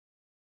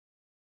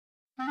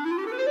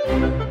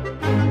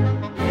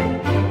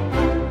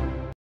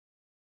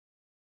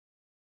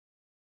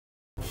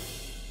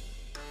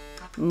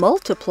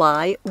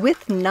Multiply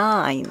with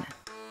 9.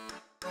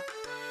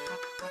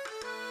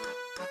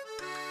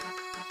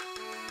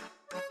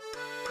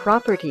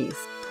 Properties.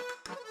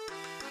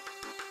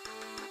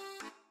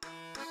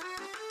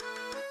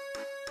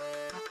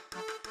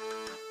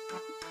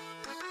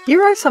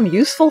 Here are some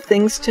useful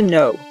things to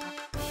know.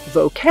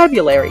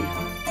 Vocabulary.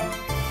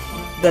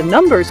 The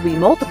numbers we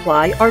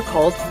multiply are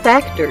called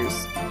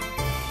factors.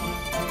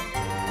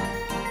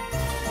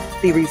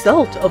 The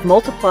result of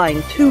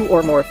multiplying two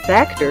or more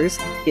factors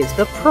is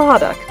the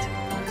product.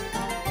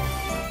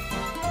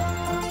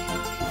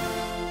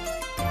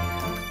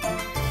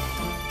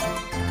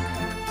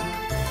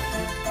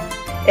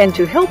 And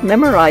to help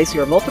memorize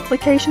your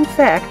multiplication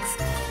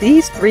facts,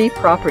 these three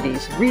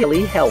properties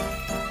really help.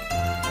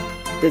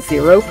 The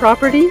zero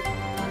property,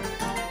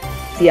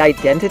 the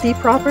identity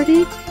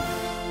property,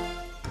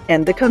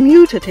 and the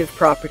commutative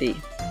property.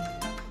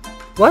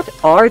 What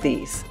are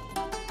these?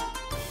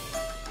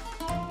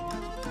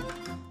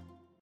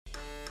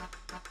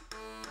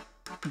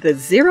 The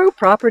zero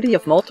property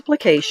of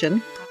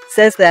multiplication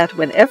says that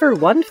whenever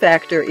one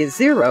factor is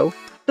zero,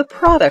 the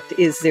product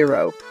is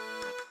zero.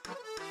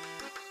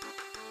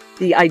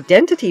 The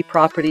identity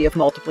property of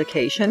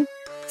multiplication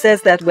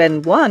says that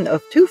when one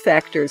of two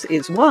factors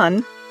is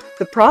 1,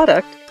 the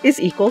product is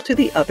equal to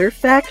the other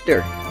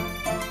factor.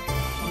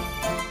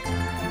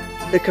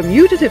 The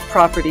commutative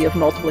property of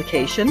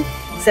multiplication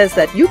says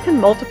that you can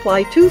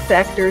multiply two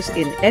factors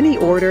in any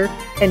order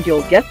and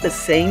you'll get the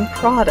same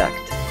product.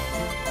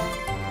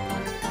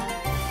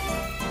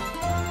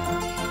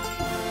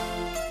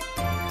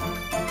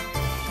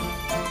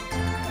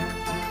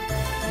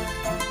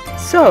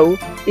 So,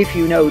 if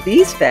you know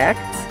these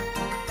facts,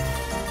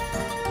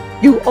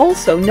 you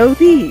also know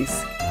these.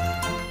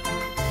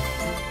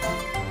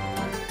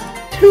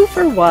 2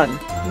 for 1.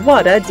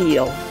 What a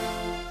deal!